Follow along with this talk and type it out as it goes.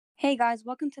Hey guys,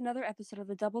 welcome to another episode of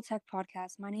the Double Tech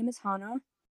Podcast. My name is Hannah.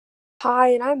 Hi,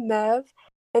 and I'm Mev.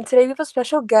 And today we have a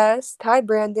special guest. Hi,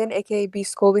 Brandon, aka B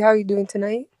Scobie. How are you doing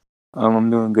tonight? I'm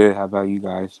doing good. How about you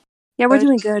guys? Yeah, we're Good.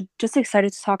 doing good. Just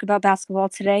excited to talk about basketball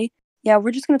today. Yeah,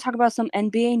 we're just going to talk about some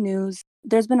NBA news.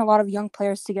 There's been a lot of young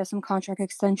players to get some contract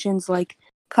extensions like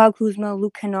Kyle Kuzma,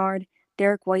 Luke Kennard,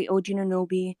 Derek White, OG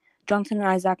Anunoby, Jonathan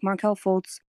Isaac, Markelle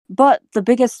Fultz. But the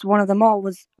biggest one of them all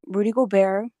was Rudy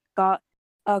Gobert got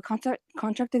a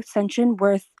contract extension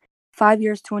worth 5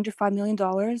 years, $205 million.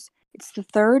 It's the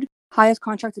third highest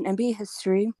contract in NBA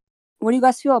history. What do you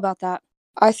guys feel about that?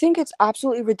 I think it's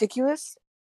absolutely ridiculous.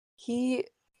 He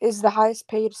is the highest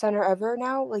paid center ever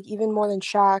now, like even more than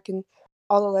Shaq and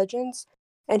all the legends.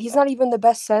 And he's not even the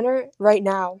best center right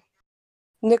now.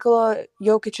 Nikola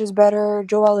Jokic is better,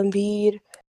 Joel Embiid.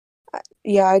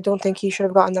 Yeah, I don't think he should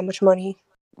have gotten that much money.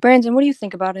 Brandon, what do you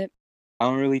think about it? I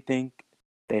don't really think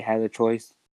they had a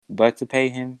choice but to pay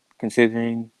him,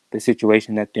 considering the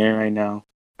situation that they're in right now.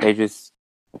 They just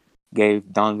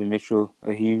gave Donovan Mitchell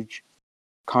a huge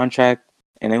contract,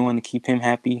 and they want to keep him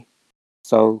happy.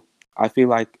 So I feel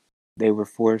like they were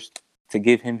forced to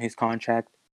give him his contract,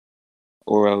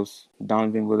 or else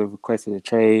Donovan would have requested a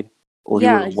trade, or he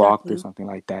would have walked or something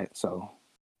like that. So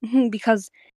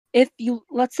because if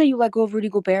let's say you let go of Rudy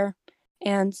Gobert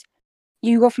and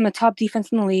you go from the top defense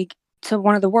in the league to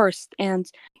one of the worst,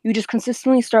 and you just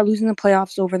consistently start losing the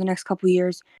playoffs over the next couple of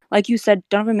years, like you said,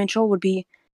 Donovan Mitchell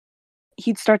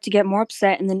he'd start to get more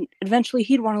upset, and then eventually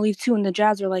he'd want to leave too, and the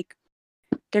Jazz are like,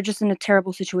 they're just in a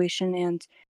terrible situation, and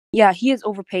yeah, he is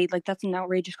overpaid, like that's an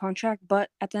outrageous contract,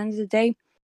 but at the end of the day,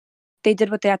 they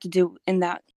did what they had to do in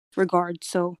that regard.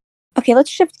 So, okay, let's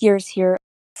shift gears here.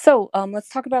 So, let's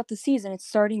talk about the season. It's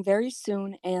starting very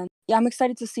soon, and yeah, I'm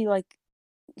excited to see like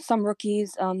some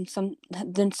rookies, some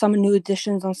new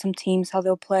additions on some teams, how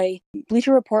they'll play.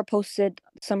 Bleacher Report posted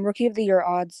some Rookie of the Year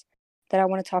odds that I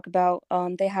want to talk about.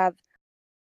 They have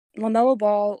LaMelo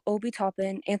Ball, Obi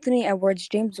Toppin, Anthony Edwards,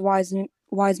 James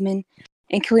Wiseman,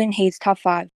 and Killian Hayes top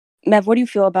 5. Mev, what do you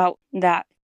feel about that?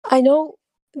 I know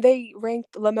they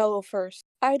ranked LaMelo first.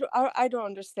 I don't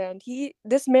understand.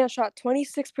 This man shot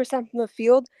 26% from the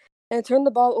field and turned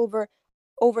the ball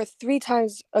over 3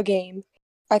 times a game.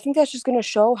 I think that's just gonna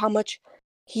show how much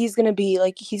he's gonna be.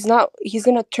 Like he's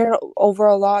gonna turn it over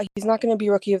a lot. He's not gonna be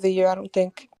Rookie of the Year, I don't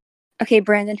think. Okay,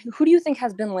 Brandon, who do you think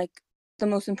has been like the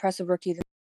most impressive rookie?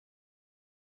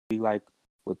 we like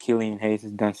what Killian Hayes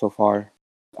has done so far.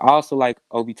 I also like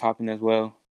Obi Toppin as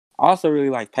well. I also really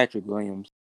like Patrick Williams.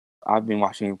 I've been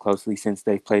watching him closely since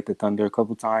they played the Thunder a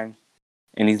couple times,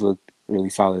 and he's looked really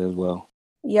solid as well.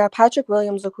 Yeah, Patrick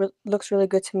Williams looks really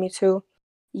good to me too.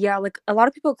 Yeah, like a lot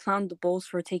of people clowned the Bulls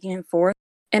for taking him fourth,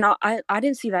 and I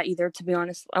didn't see that either. To be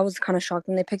honest, I was kind of shocked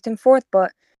when they picked him fourth,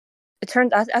 but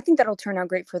I think that'll turn out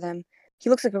great for them. He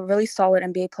looks like a really solid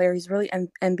NBA player. He's really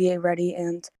NBA ready.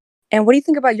 And what do you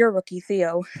think about your rookie,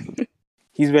 Theo?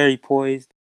 He's very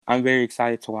poised. I'm very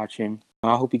excited to watch him.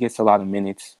 I hope he gets a lot of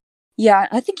minutes. Yeah,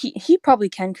 I think he probably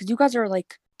can, because you guys are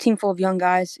like a team full of young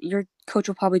guys. Your coach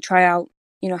will probably try out,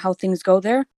 how things go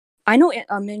there. I know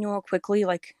Emmanuel Quickly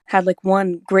like had like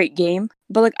one great game,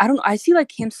 but like I see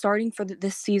like him starting for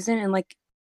this season and like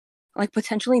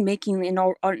potentially making an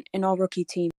all rookie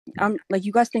team. Like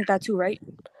you guys think that too, right?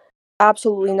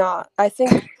 Absolutely not. I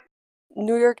think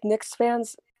New York Knicks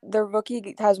fans, their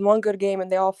rookie has one good game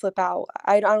and they all flip out.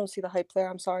 I don't see the hype there.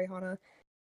 I'm sorry, Hannah.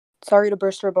 Sorry to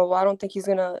burst your bubble. I don't think he's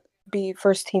gonna be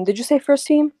first team. Did you say first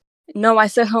team? No, I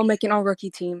said he'll make an all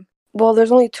rookie team. Well,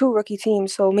 there's only 2 rookie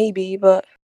teams, so maybe, but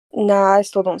nah, I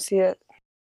still don't see it.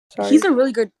 Sorry. He's a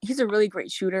really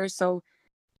great shooter. So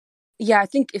yeah, I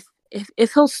think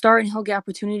if he'll start and he'll get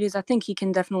opportunities, I think he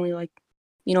can definitely like,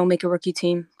 make a rookie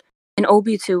team. And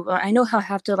Obi too. I know he'll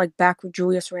have to like back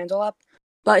Julius Randle up,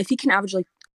 but if he can average like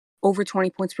over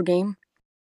 20 points per game,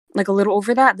 like a little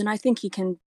over that, then I think he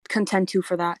can contend too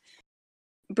for that.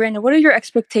 Brandon, what are your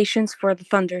expectations for the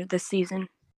Thunder this season?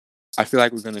 I feel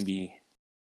like we're going to be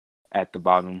at the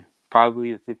bottom,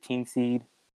 probably the 15th seed.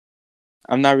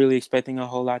 I'm not really expecting a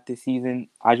whole lot this season.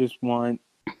 I just want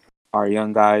our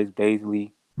young guys,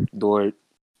 Bazley, Dort,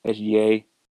 SGA.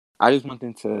 I just want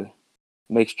them to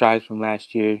make strides from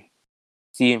last year,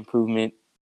 see improvement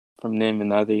from them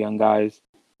and the other young guys.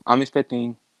 I'm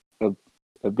expecting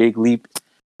a big leap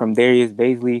from Darius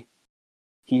Bazley.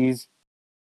 He's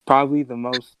probably the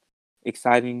most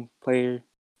exciting player,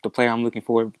 the player I'm looking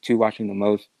forward to watching the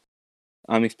most.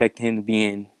 I'm expecting him to be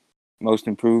in most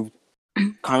improved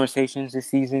conversations this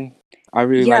season. I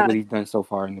really like what he's done so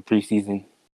far in the preseason,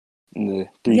 in the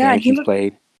 3 games he's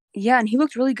played. Yeah, and he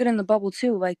looked really good in the bubble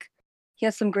too. Like He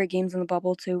has some great games in the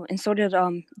bubble too, and so did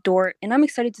Dort. And I'm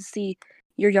excited to see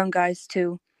your young guys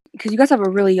too, because you guys have a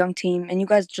really young team, and you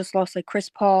guys just lost like Chris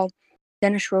Paul,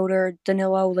 Dennis Schroeder,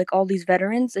 Danilo, like all these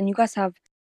veterans, and you guys have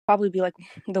probably be like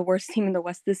the worst team in the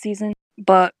West this season.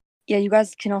 But yeah, you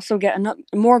guys can also get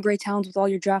more great talents with all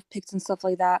your draft picks and stuff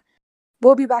like that.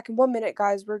 We'll be back in 1 minute,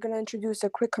 guys. We're going to introduce a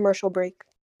quick commercial break.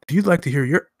 If you'd like to hear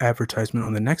your advertisement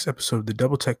on the next episode of the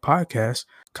Double Tech Podcast,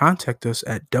 contact us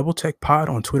at DoubleTechPod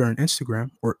on Twitter and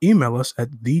Instagram, or email us at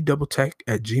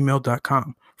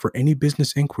thedoubletech@gmail.com for any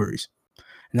business inquiries.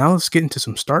 Now let's get into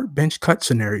some start, bench, cut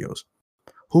scenarios.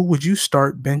 Who would you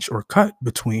start, bench, or cut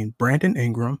between Brandon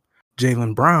Ingram,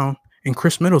 Jaylen Brown, and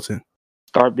Chris Middleton?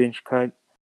 Start, bench, cut.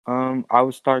 I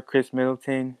would start Chris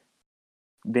Middleton,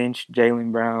 bench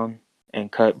Jaylen Brown,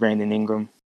 and cut Brandon Ingram.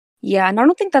 Yeah, and I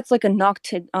don't think that's like a knock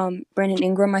to Brandon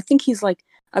Ingram. I think he's like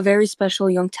a very special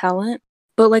young talent.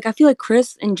 But like I feel like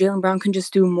Chris and Jaylen Brown can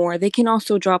just do more. They can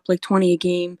also drop like 20 a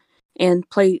game and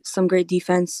play some great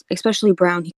defense, especially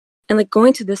Brown. And like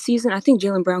going to this season, I think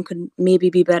Jaylen Brown could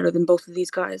maybe be better than both of these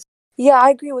guys. Yeah,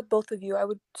 I agree with both of you. I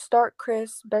would start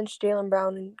Chris, bench Jaylen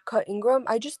Brown, and cut Ingram.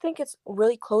 I just think it's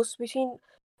really close between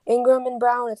Ingram and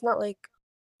Brown. It's not like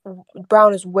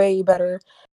Brown is way better.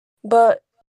 But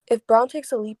if Brown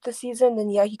takes a leap this season, then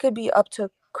yeah, he could be up to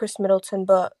Chris Middleton.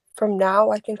 But from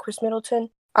now, I think Chris Middleton,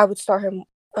 I would start him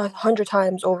 100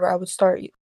 times over. I would start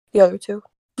the other two.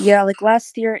 Yeah, like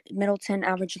last year, Middleton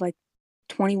averaged like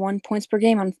 21 points per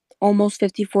game on almost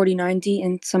 50, 40, 90,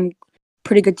 and some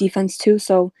pretty good defense too.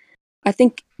 So I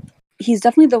think he's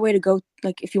definitely the way to go,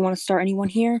 like if you want to start anyone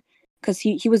here, because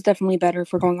he was definitely better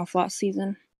for going off last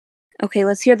season. Okay,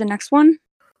 let's hear the next one.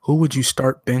 Who would you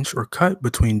start, bench, or cut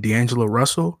between D'Angelo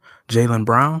Russell, Jaylen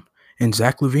Brown, and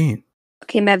Zach LaVine?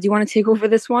 Okay, Mav, do you want to take over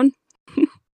this one?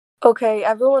 Okay,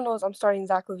 everyone knows I'm starting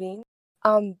Zach LaVine.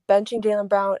 I'm benching Jaylen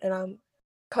Brown, and I'm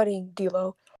cutting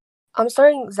D'Lo. I'm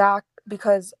starting Zach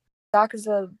because Zach is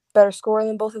a better scorer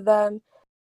than both of them.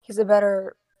 He's a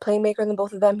better playmaker than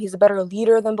both of them. He's a better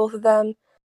leader than both of them.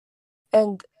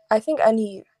 And I think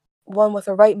anyone with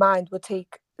a right mind would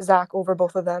take Zach over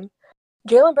both of them.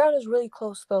 Jaylen Brown is really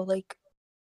close, though, like,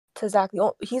 to Zach.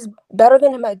 He's better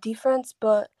than him at defense,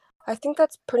 but I think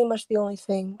that's pretty much the only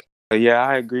thing. Yeah,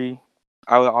 I agree.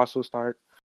 I would also start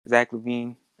Zach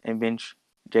LaVine and bench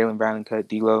Jaylen Brown and cut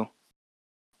D'Lo.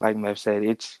 Like Mev said,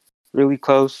 it's really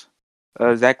close.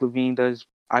 Zach LaVine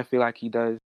I feel like he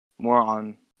does more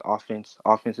on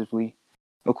offensively.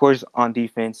 Of course, on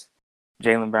defense,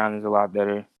 Jaylen Brown is a lot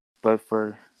better. But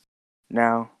for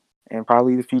now and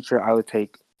probably the future, I would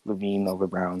take LaVine over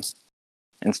Brown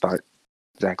and start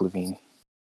Zach LaVine.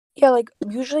 Yeah, like,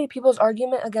 usually people's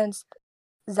argument against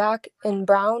Zach and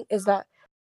Brown is that,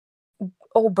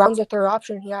 oh, Brown's a third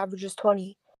option. He averages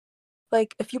 20.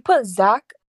 Like, if you put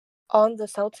Zach on the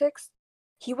Celtics,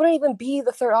 he wouldn't even be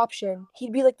the third option.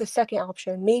 He'd be like the second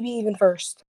option, maybe even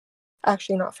first.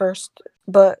 Actually, not first,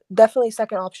 but definitely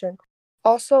second option.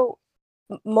 Also,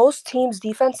 most teams'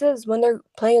 defenses, when they're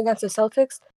playing against the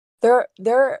Celtics,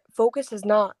 their focus is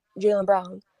not Jaylen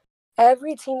Brown.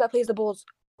 Every team that plays the Bulls,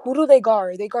 who do they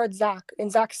guard? They guard Zach,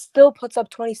 and Zach still puts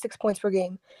up 26 points per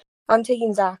game. I'm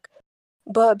taking Zach.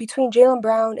 But between Jaylen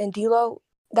Brown and D'Lo,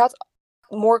 that's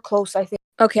more close, I think.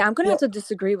 Okay, I'm going to have to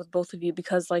disagree with both of you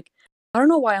because, like, I don't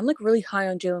know why. I'm, like, really high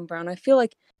on Jaylen Brown. I feel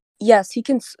like, yes, he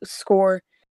can score.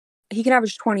 He can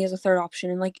average 20 as a third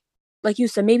option. And, like you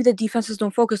said, maybe the defenses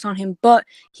don't focus on him, but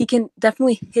he can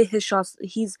definitely hit his shots.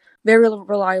 He's very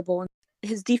reliable. And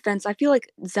his defense, I feel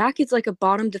like Zach is, like, a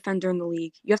bottom defender in the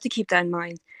league. You have to keep that in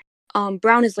mind.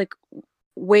 Brown is, like,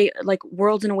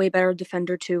 worlds and a way better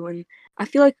defender, too. And I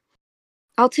feel like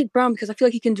I'll take Brown because I feel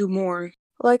like he can do more.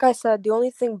 Like I said, the only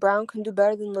thing Brown can do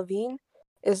better than LaVine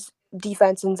is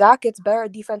defense, and Zach gets better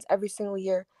at defense every single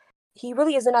year. He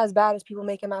really isn't as bad as people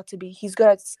make him out to be. He's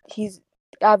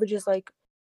averages like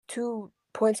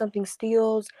 2-point-something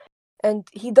steals, and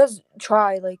he does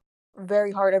try like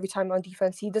very hard every time on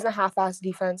defense. He doesn't half-ass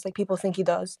defense like people think he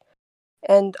does.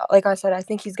 And like I said, I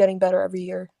think he's getting better every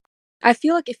year. I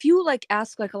feel like if you like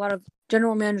ask like a lot of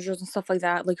general managers and stuff like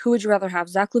that, like who would you rather have,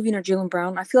 Zach LaVine or Jaylen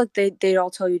Brown? I feel like they'd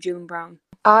all tell you Jaylen Brown.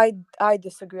 I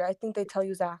disagree. I think they tell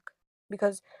you Zach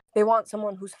because they want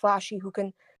someone who's flashy, who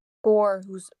can score,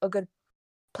 who's a good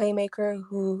playmaker,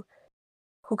 who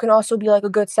can also be like a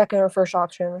good second or first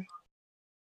option.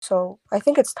 So I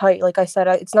think it's tight. Like I said,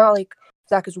 it's not like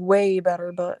Zach is way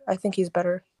better, but I think he's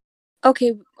better.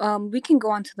 Okay, we can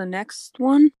go on to the next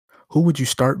one. Who would you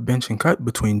start, bench, and cut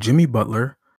between Jimmy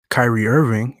Butler, Kyrie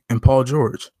Irving, and Paul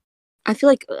George? I feel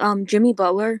like Jimmy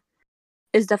Butler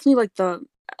is definitely like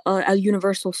a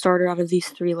universal starter out of these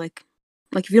three. Like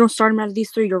if you don't start him out of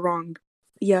these three, you're wrong.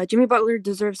 Yeah, Jimmy Butler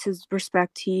deserves his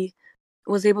respect. He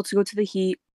was able to go to the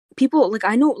Heat. People like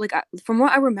I know like from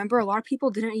what I remember, a lot of people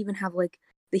didn't even have like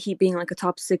the Heat being like a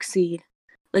top 6 seed.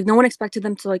 Like no one expected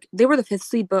them to like they were the 5th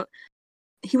seed, but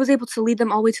he was able to lead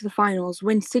them all the way to the finals,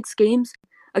 win 6 games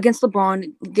against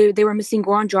LeBron. They were missing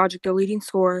Goran Dragic, their leading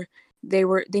scorer. They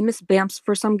missed Bamps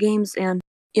for some games, and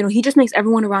he just makes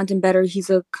everyone around him better. He's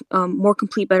a more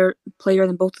complete, better player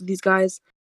than both of these guys.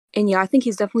 And yeah, I think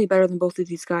he's definitely better than both of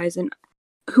these guys. And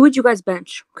who would you guys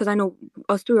bench? Because I know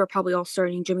us three are probably all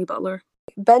starting Jimmy Butler.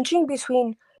 Benching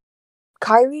between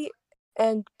Kyrie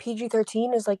and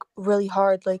PG-13 is like really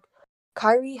hard. Like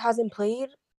Kyrie hasn't played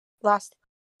last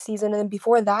season, and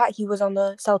before that he was on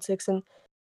the Celtics, and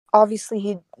obviously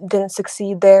he didn't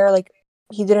succeed there. Like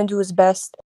he didn't do his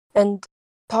best. And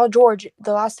Paul George,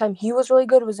 the last time he was really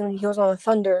good was when he was on the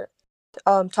Thunder,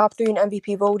 top 3 in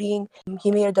MVP voting. He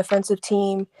made a defensive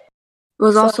team.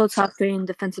 Was So- also top 3 in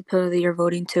Defensive Player of the Year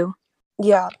voting too.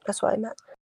 Yeah, that's what I meant.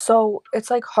 So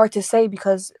it's like hard to say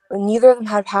because neither of them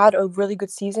have had a really good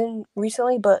season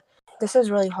recently, but this is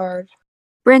really hard.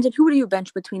 Brandon, who would you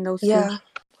bench between those two? Yeah.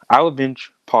 I would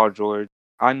bench Paul George.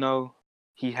 I know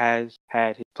he has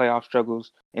had his playoff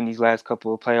struggles in these last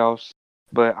couple of playoffs,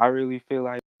 but I really feel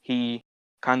like he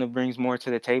kind of brings more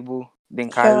to the table than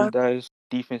Kyrie does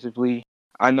defensively.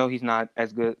 I know he's not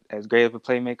as great of a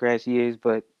playmaker as he is,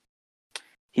 but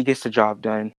he gets the job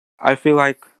done. I feel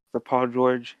like the Paul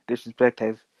George disrespect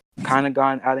has kind of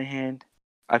gone out of hand.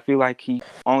 I feel like he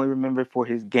only remembered for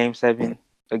his Game 7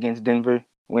 against Denver,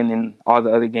 when in all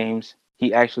the other games,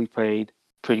 he actually played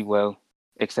pretty well,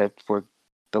 except for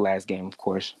the last game, of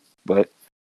course. But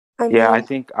I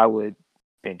think I would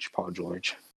bench Paul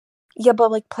George. Yeah,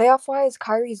 but like playoff-wise,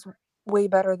 Kyrie's way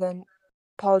better than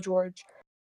Paul George.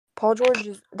 Paul George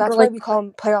that's why we call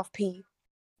him playoff P.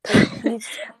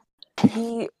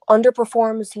 He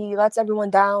underperforms, he lets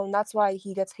everyone down. That's why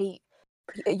he gets hate.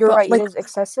 You're right, it is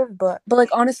excessive, but like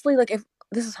honestly, like if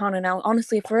this is Hana now,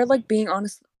 honestly, if we're like being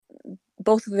honest,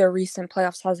 both of their recent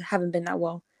playoffs haven't been that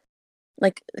well.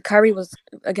 Like Kyrie was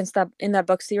against in that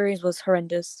Bucks series was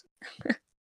horrendous.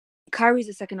 Kyrie's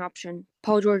a second option.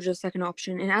 Paul George is a second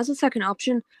option. And as a second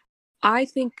option, I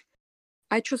think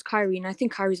I trust Kyrie, and I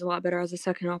think Kyrie's a lot better as a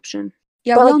second option.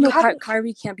 Yeah, but we all know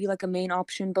Kyrie can't be like a main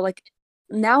option, but like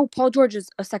now Paul George is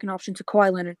a second option to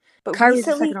Kawhi Leonard. But Kyrie's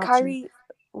recently, Kyrie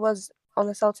was on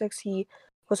the Celtics. He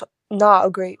was not a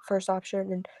great first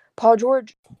option, and Paul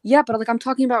George. Yeah, but like I'm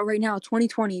talking about right now,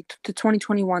 2020 to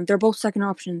 2021, they're both second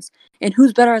options. And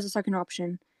who's better as a second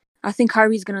option? I think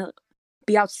Kyrie's gonna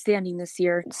be outstanding this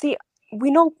year. See, we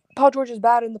know Paul George is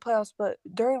bad in the playoffs, but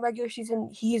during regular season,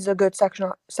 he's a good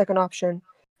second option.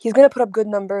 He's gonna put up good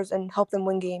numbers and help them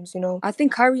win games. I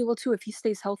think Kyrie will too if he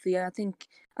stays healthy. I think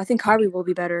Kyrie will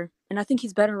be better, and I think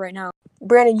he's better right now.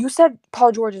 Brandon, you said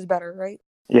Paul George is better, right?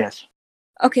 Yes.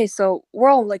 Okay, so we're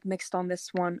all like mixed on this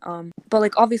one. But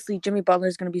like obviously Jimmy Butler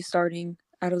is gonna be starting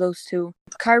out of those two.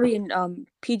 Kyrie and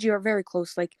PG are very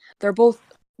close. Like they're both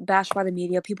bashed by the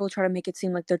media. People try to make it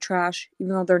seem like they're trash,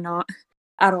 even though they're not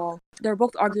at all. They're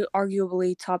both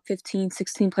arguably top 15,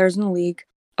 16 players in the league.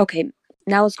 Okay,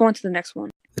 now let's go on to the next one.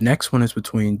 The next one is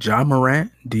between Ja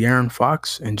Morant, De'Aaron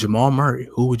Fox, and Jamal Murray.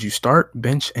 Who would you start,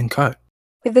 bench, and cut?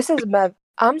 If this is Mev,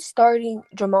 I'm starting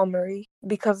Jamal Murray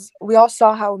because we all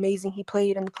saw how amazing he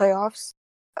played in the playoffs.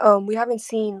 We haven't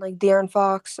seen like De'Aaron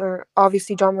Fox or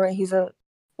obviously Ja Morant. He's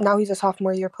a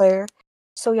sophomore year player.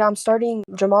 So yeah, I'm starting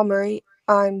Jamal Murray.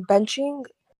 I'm benching.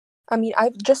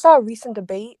 I just saw a recent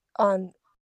debate on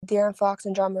De'Aaron Fox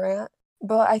and Ja Morant,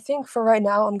 but I think for right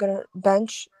now I'm gonna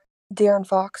bench De'Aaron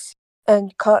Fox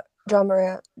and cut Ja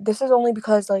Morant. This is only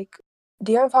because like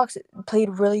De'Aaron Fox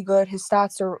played really good. His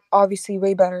stats are obviously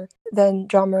way better than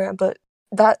Ja Morant, but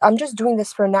I'm just doing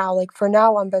this for now. Like for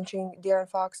now, I'm benching De'Aaron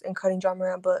Fox and cutting Ja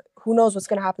Morant, but who knows what's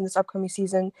gonna happen this upcoming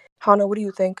season? Hana, what do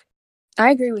you think? I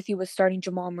agree with you with starting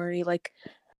Jamal Murray. Like,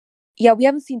 yeah, we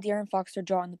haven't seen De'Aaron Fox or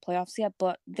Ja in the playoffs yet,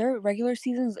 but their regular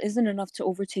seasons isn't enough to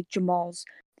overtake Jamal's.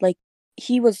 Like,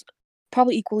 he was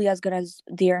probably equally as good as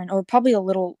De'Aaron, or probably a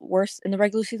little worse in the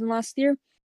regular season last year.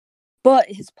 But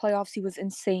his playoffs, he was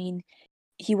insane.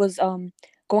 He was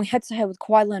going head to head with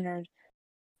Kawhi Leonard.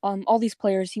 All these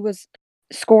players, he was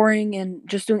scoring and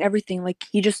just doing everything. Like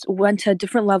he just went to a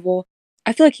different level.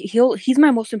 I feel like he's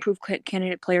my most improved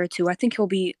candidate player too. I think he'll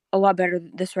be a lot better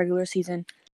this regular season.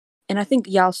 And I think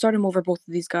I'll start him over both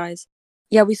of these guys.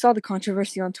 Yeah, we saw the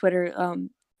controversy on Twitter.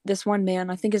 This one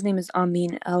man, I think his name is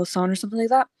Amin El-Hassan or something like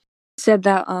that, said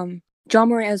that Ja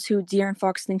Morant is who De'Aaron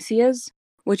Fox thinks he is,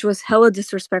 which was hella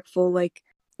disrespectful. Like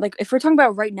if we're talking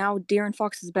about right now, De'Aaron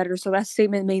Fox is better, so that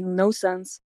statement made no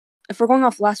sense. if we're going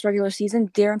off last regular season,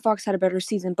 De'Aaron Fox had a better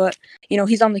season, but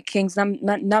he's on the Kings.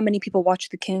 Not many people watch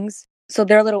the Kings, so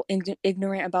they're a little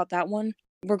ignorant about that one.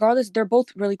 Regardless, they're both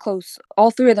really close.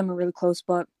 All three of them are really close,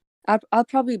 but I'll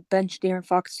probably bench De'Aaron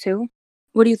Fox too.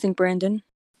 What do you think, Brandon?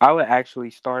 I would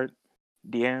actually start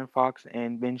De'Aaron Fox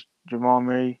and bench Jamal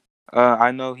Murray.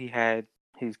 I know he had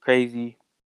his crazy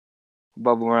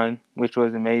bubble run, which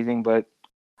was amazing, but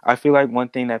I feel like one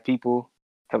thing that people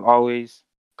have always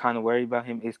kind of worried about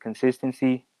him is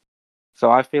consistency. So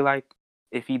I feel like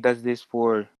if he does this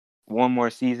for one more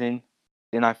season,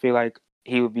 then I feel like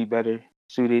he would be better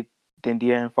suited than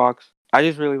De'Aaron Fox. I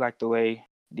just really like the way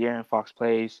De'Aaron Fox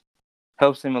plays.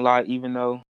 Helps him a lot, even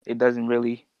though it doesn't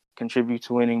really contribute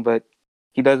to winning, but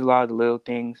he does a lot of the little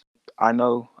things. I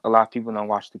know a lot of people don't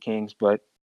watch the Kings, but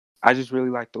I just really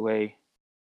like the way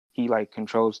he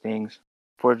controls things.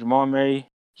 For Jamal Murray,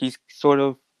 he's sort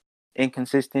of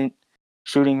inconsistent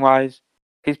shooting wise.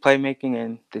 His playmaking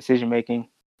and decision making,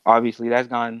 obviously, that's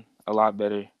gone a lot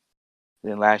better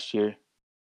than last year.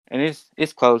 And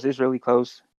it's close. It's really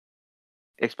close,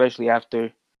 especially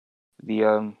after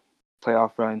the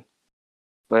playoff run.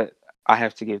 But I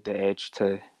have to give the edge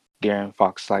to De'Aaron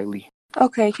Fox slightly.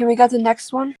 Okay, can we get the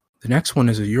next one? The next one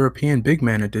is a European big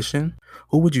man edition.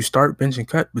 Who would you start, bench, and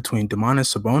cut between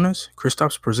Domantas Sabonis,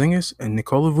 Kristaps Porzingis, and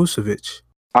Nikola Vucevic?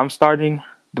 I'm starting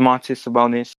Domantas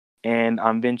Sabonis, and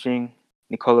I'm benching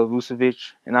Nikola Vucevic,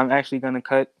 and I'm actually going to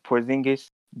cut Porzingis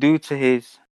due to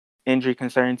his injury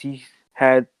concerns. He's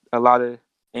had a lot of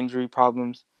injury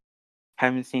problems.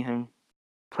 Haven't seen him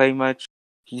play much.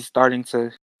 He's starting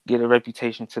to get a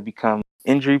reputation to become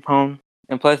injury prone.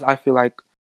 And plus, I feel like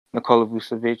Nikola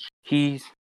Vucevic, he's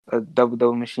a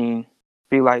double-double machine.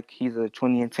 Feel like he's a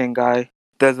 20 and 10 guy.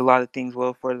 Does a lot of things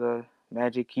well for the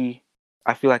Magic.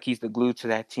 I feel like he's the glue to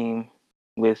that team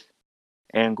with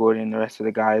Aaron Gordon and the rest of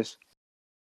the guys.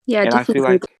 Yeah, And I feel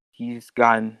definitely. like he's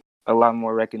gotten a lot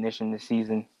more recognition this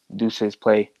season due to his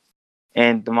play.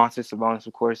 And Domantas Sabonis,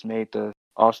 of course, made the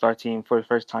All-Star team for the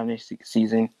first time this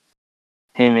season.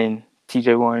 Him and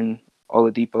TJ Warren,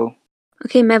 Oladipo.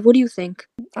 Okay, Mev, what do you think?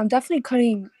 I'm definitely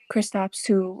cutting Kristaps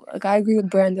too. I agree with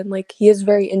Brandon. He is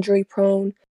very injury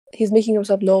prone. He's making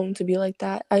himself known to be like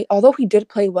that. Although he did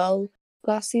play well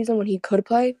last season when he could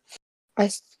play, I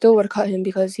still would cut him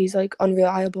because he's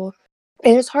unreliable.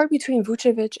 And it's hard between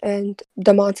Vucevic and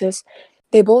Domantas.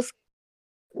 They both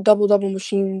double-double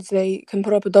machines. They can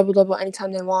put up a double-double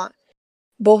anytime they want.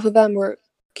 Both of them were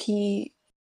key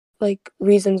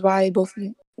reasons why both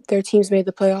their teams made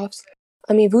the playoffs.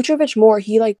 I mean, Vucevic more,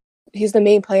 he's the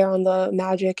main player on the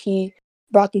Magic. He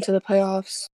brought them to the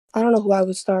playoffs. I don't know who I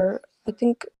would start.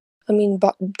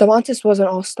 Domantas was an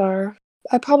all-star.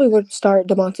 I probably would start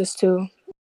Domantas too.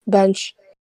 Bench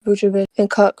Vucevic and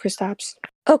cut Kristaps.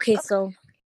 Okay, so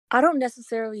I don't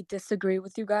necessarily disagree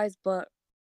with you guys, but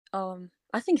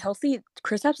I think healthy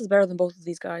Kristaps is better than both of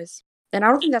these guys. And I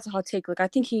don't think that's a hot take. I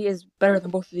think he is better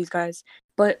than both of these guys.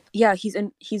 But yeah, he's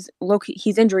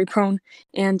injury prone,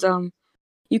 and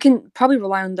you can probably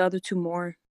rely on the other two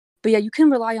more. But yeah, you can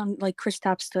rely on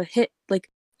Kristaps to hit.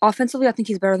 Offensively, I think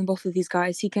he's better than both of these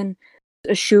guys. He can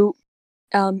shoot.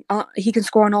 He can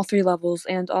score on all three levels,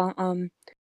 and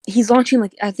he's launching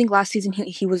I think last season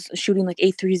he was shooting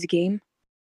 8 threes a game,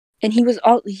 and he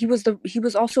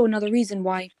was also another reason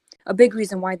why, a big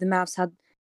reason why the Mavs had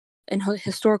an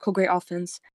historical great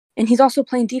offense. And he's also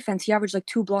playing defense. He averaged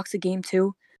 2 blocks a game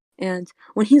too. And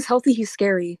when he's healthy, he's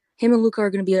scary. Him and Luka are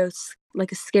going to be a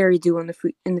scary duo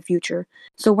in the future.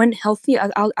 So when healthy,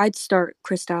 I'd start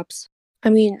Kristaps. I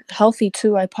mean, healthy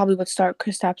too, I probably would start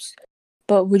Kristaps.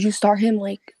 But would you start him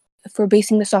if we're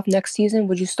basing this off next season?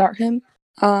 Would you start him?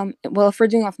 Well, if we're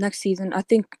doing off next season, I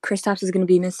think Kristaps is going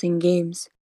to be missing games.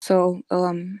 So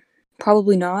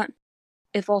probably not.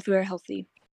 If all three are healthy,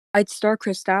 I'd start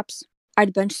Kristaps,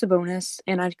 I'd bench Sabonis,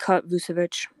 and I'd cut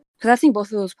Vucevic. Because I think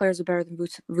both of those players are better than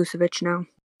Vucevic now.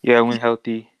 Yeah, when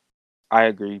healthy, I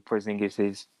agree. Porzingis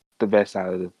is the best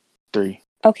out of the three.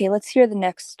 Okay, let's hear the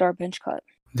next star bench cut.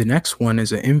 The next one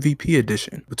is an MVP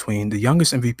edition between the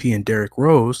youngest MVP in Derrick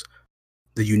Rose,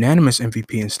 the unanimous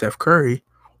MVP in Steph Curry,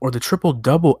 or the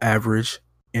triple-double average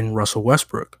in Russell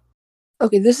Westbrook.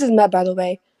 Okay, this is Matt, by the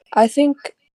way. I think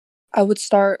I would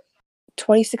start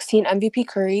 2016 MVP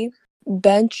Curry,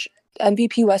 bench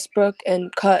MVP Westbrook,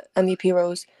 and cut MVP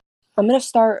Rose. I'm going to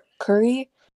start Curry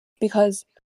because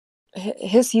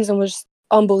his season was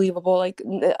unbelievable.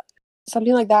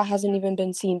 Something like that hasn't even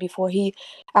been seen before. He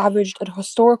averaged a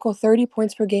historical 30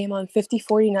 points per game on 50,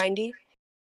 40, 90.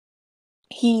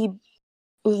 He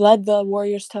led the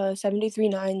Warriors to a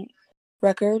 73-9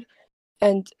 record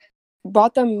and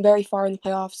brought them very far in the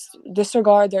playoffs.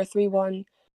 Disregard their 3-1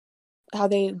 how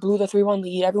they blew the 3-1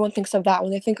 lead. Everyone thinks of that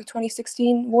when they think of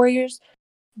 2016 Warriors,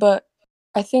 but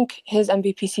I think his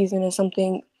MVP season is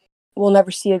something we'll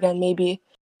never see again. Maybe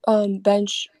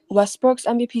bench Westbrook's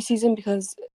MVP season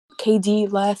because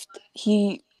KD left.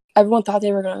 Everyone thought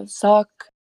they were gonna suck,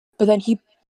 but then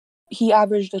he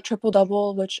averaged a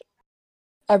triple-double, which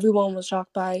everyone was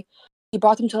shocked by. He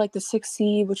brought them to like the 6th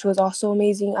seed, which was also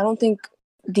amazing. I don't think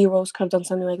D Rose could have done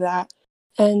something like that.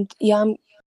 And yeah,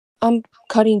 I'm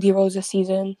cutting D Rose this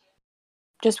season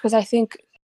just because I think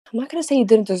I'm not gonna say he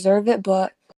didn't deserve it,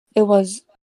 but it was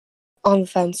on the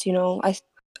fence. I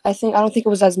don't think it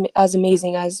was as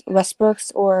amazing as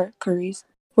Westbrook's or Curry's.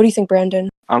 What do you think, Brandon?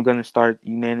 I'm going to start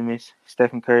unanimous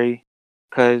Stephen Curry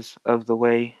because of the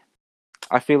way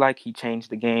I feel like he changed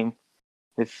the game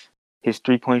with his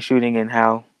three-point shooting and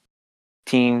how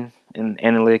teams and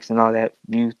analytics and all that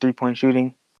view three-point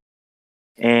shooting.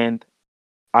 And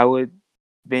I would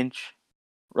bench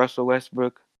Russell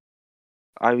Westbrook.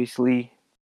 Obviously,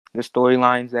 the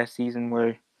storylines that season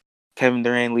were Kevin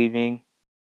Durant leaving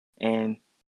and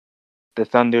the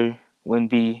Thunder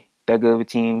wouldn't be that good of a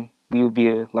team. We would be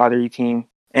a lottery team.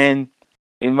 And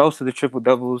in most of the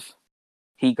triple-doubles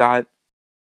he got,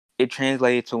 it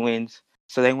translated to wins.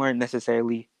 So they weren't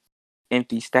necessarily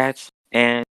empty stats.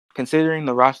 And considering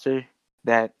the roster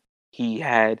that he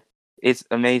had, it's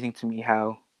amazing to me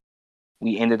how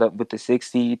we ended up with the 6th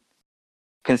seed,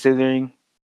 considering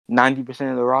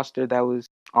 90% of the roster that was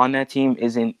on that team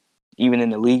isn't even in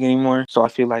the league anymore. So I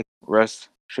feel like Russ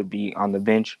should be on the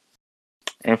bench.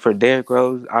 And for Derrick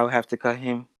Rose, I would have to cut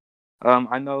him.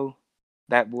 I know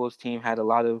that Bulls team had a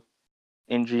lot of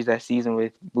injuries that season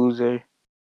with Boozer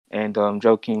and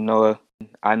Joakim Noah.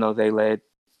 I know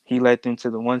he led them to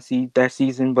the 1 seed that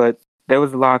season, but there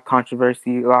was a lot of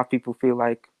controversy. A lot of people feel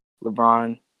like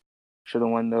LeBron should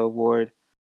have won the award.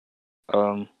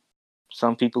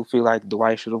 Some people feel like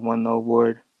Dwight should have won the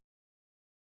award.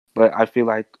 But I feel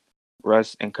like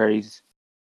Russ and Curry's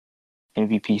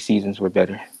MVP seasons were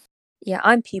better. Yeah,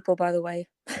 I'm people, by the way.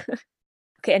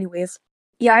 Okay, anyways.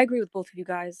 Yeah, I agree with both of you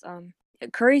guys.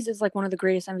 Curry's is like one of the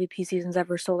greatest MVP seasons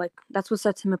ever, so like that's what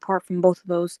sets him apart from both of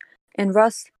those. And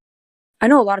Russ, I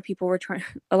know a lot of people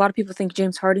think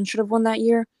James Harden should have won that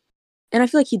year. And I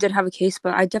feel like he did have a case,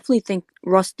 but I definitely think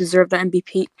Russ deserved the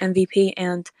MVP,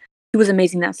 and he was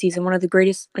amazing that season. One of the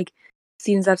greatest like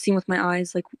seasons I've seen with my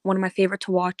eyes, like one of my favorite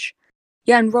to watch.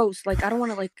 Yeah, and Rose, like I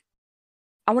want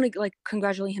to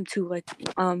congratulate him too, like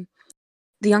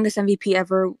the youngest MVP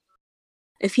ever.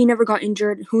 If he never got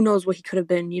injured, who knows what he could have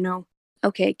been.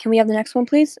 Okay, can we have the next one,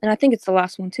 please? And I think it's the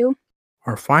last one too.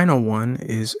 Our final one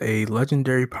is a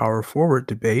legendary power forward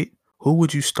debate. Who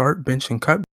would you start, bench, and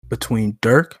cut between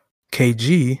Dirk,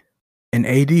 KG, and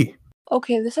AD?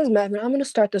 Okay, this is Mevin. I'm going to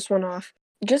start this one off.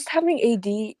 Just having AD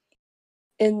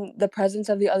in the presence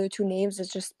of the other two names is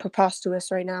just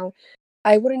preposterous right now.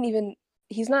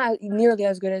 He's not nearly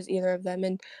as good as either of them.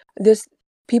 And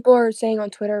people are saying on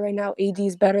Twitter right now, AD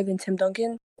is better than Tim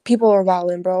Duncan. People are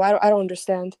wilding, bro. I don't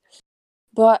understand.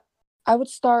 But I would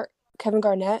start Kevin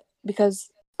Garnett because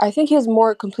I think he's a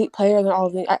more complete player than all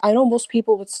of them. I know most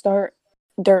people would start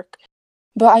Dirk,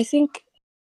 but I think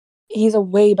he's a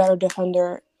way better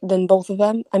defender than both of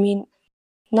them. I mean,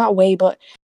 not way, but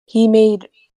he made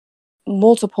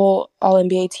multiple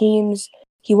All-NBA teams.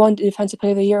 He won Defensive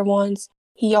Player of the Year once.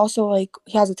 He also he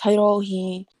has a title.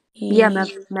 Yeah,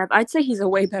 Mev, I'd say he's a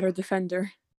way better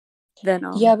defender than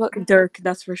but Dirk.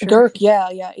 That's for sure. Dirk, yeah.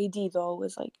 AD though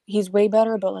is he's way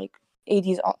better, but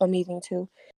AD's amazing too.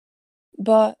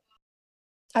 But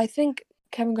I think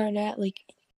Kevin Garnett,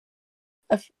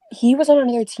 if he was on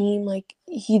another team,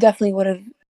 he definitely would have,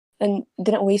 and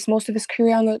didn't waste most of his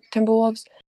career on the Timberwolves.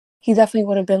 He definitely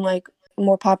would have been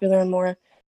more popular and more.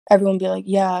 Everyone be like,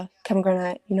 yeah, Kevin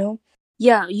Garnett,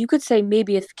 Yeah, you could say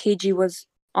maybe if KG was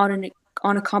on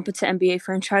a competent NBA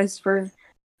franchise for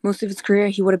most of his career,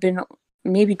 he would have been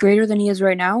maybe greater than he is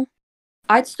right now.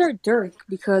 I'd start Dirk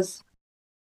because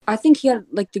I think he had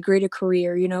the greater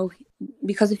career,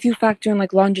 because if you factor in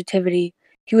longevity,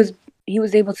 he was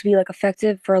able to be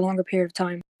effective for a longer period of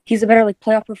time. He's a better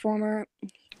playoff performer.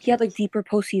 He had deeper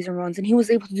postseason runs, and he was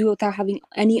able to do it without having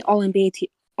any All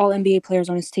NBA players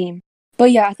on his team.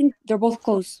 But yeah, I think they're both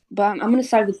close. But I'm gonna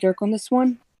side with Dirk on this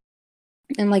one,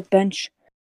 and bench,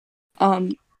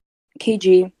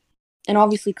 KG, and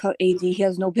obviously cut AD. He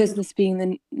has no business being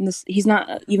in this. He's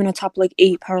not even a top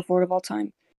 8 power forward of all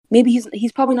time. Maybe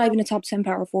he's probably not even a top 10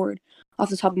 power forward off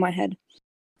the top of my head.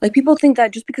 People think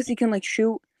that just because he can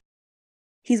shoot,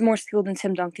 he's more skilled than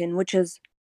Tim Duncan, which is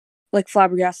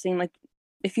flabbergasting.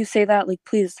 If you say that,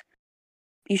 please,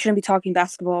 you shouldn't be talking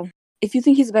basketball. if you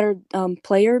think he's a better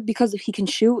player because if he can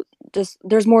shoot,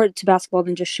 there's more to basketball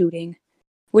than just shooting.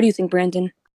 What do you think,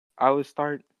 Brandon? I would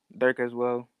start Dirk as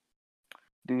well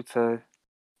due to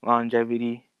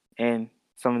longevity and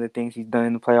some of the things he's done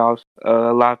in the playoffs.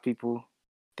 A lot of people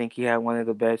think he had one of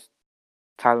the best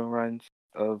title runs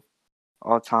of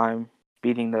all time,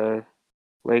 beating the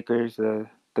Lakers, the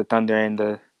Thunder, and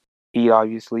the Heat,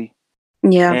 obviously.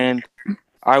 Yeah. And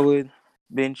I would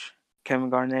bench Kevin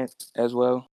Garnett as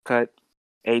well. Cut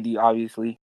AD,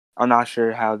 obviously. I'm not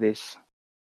sure how this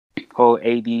whole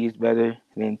AD is better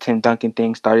than Tim Duncan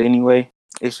thing started anyway.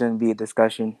 It shouldn't be a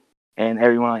discussion. And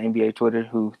everyone on NBA Twitter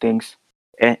who thinks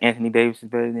Anthony Davis is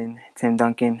better than Tim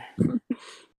Duncan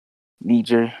need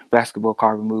your basketball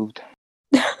card removed.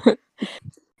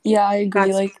 Yeah, I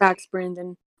agree. Facts. Facts,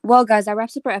 Brandon. Well, guys, that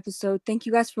wraps up our episode. Thank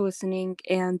you guys for listening.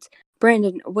 And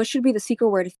Brandon, what should be the secret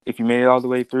word? If you made it all the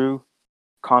way through,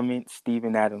 comment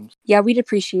Steven Adams. Yeah, we'd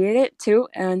appreciate it too.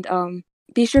 And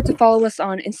be sure to follow us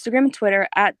on Instagram and Twitter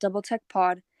at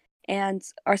DoubleTechPod. And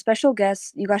our special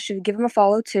guest, you guys should give him a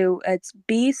follow too. It's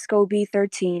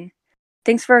BScoby13.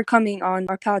 Thanks for coming on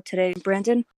our pod today,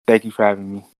 Brandon. Thank you for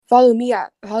having me. Follow me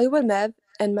at Hollywood Mev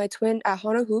and my twin at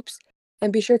Hana Hoops.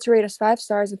 And be sure to rate us 5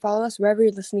 stars and follow us wherever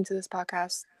you're listening to this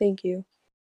podcast. Thank you.